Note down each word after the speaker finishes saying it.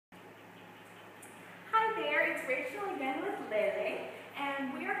it's Rachel again with Lele,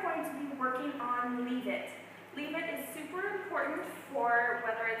 and we are going to be working on Leave It. Leave It is super important for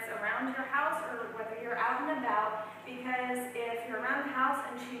whether it's around your house or whether you're out and about, because if you're around the house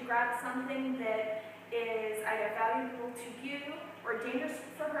and she grabs something that is either valuable to you or dangerous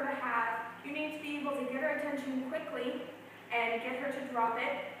for her to have, you need to be able to get her attention quickly and get her to drop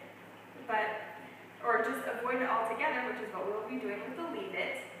it, or just avoid it altogether, which is what we'll be doing with the Leave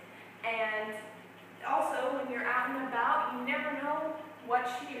It. And also, when you're out and about, you never know what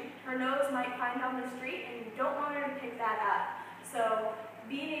her nose might find on the street, and you don't want her to pick that up. So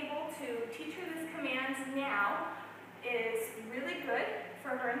being able to teach her these commands now is really good for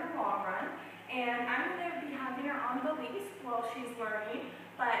her in the long run. And I'm going to be having her on the leash while she's learning,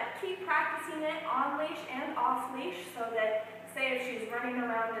 but keep practicing it on leash and off leash so that, say if she's running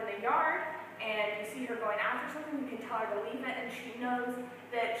around in the yard and you see her going after something, you can tell her to leave it, and she knows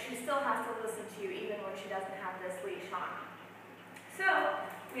that she still has to listen to you even when she doesn't have this leash on. So,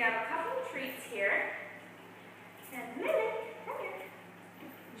 we have a couple of treats here. And Lele, come here.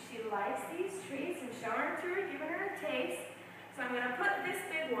 She likes these treats, and showing her through, giving her a taste. So I'm going to put this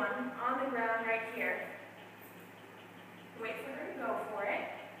big one on the ground right here. Wait for her to go for it.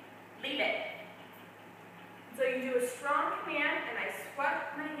 Leave it. So you do a strong command, and I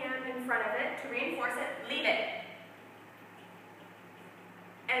swept my hand in front of it to reinforce it. Leave it.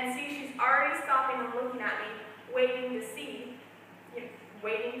 And see, she's already stopping and looking at me, waiting to see,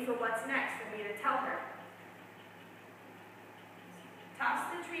 waiting for what's next for me to tell her.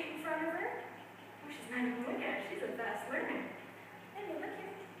 Toss the treat in front of her. Oh, she's not even looking at it. She's a fast learner. Hey, look here.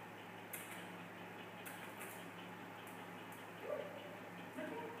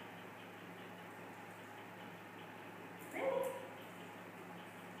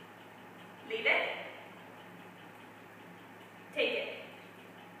 Leave it. Take it.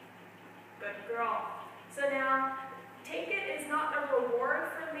 Good girl. So now, take it is not a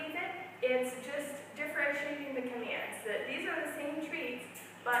reward for leave it. It's just differentiating the commands. That these are the same treats,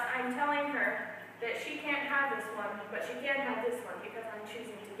 but I'm telling her that she can't have this one, but she can have this one because I'm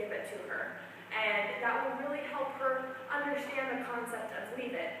choosing to give it to her. And that will really help her understand the concept of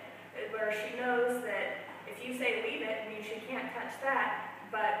leave it, where she knows that if you say leave it, it means she can't touch that,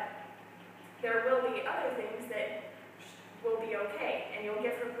 but there will be other things that will be okay, and you'll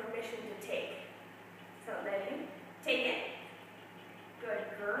give her permission to take. So Lele, take it. Good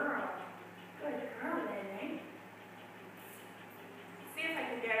girl. Good girl, Lele. See if I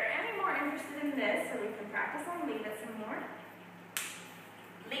can get her any more interested in this so we can practice on leave it some more.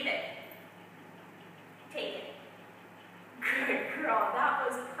 Leave it. Take it. Good girl. That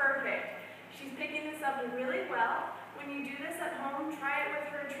was perfect. She's picking this up really well. When you do this at home, try it with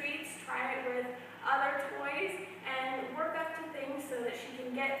her treats, try it with other toys, and work up to things so that she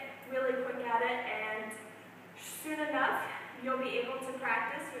can get really quick at it, and soon enough, you'll be able to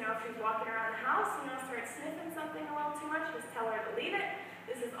practice. If she's walking around the house, start sniffing something a little too much, just tell her to leave it.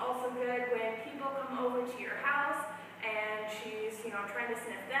 This is also good when people come over to your house, and she's, trying to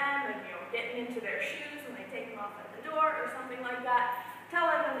sniff them, and, getting into their shoes when they take them off at the door, or something like that. Tell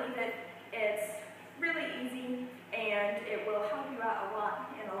her to leave it. It's really easy, and it will help you out a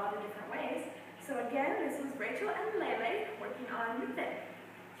lot in a lot of different ways. So again, this was Rachel and Lele working on Leave It.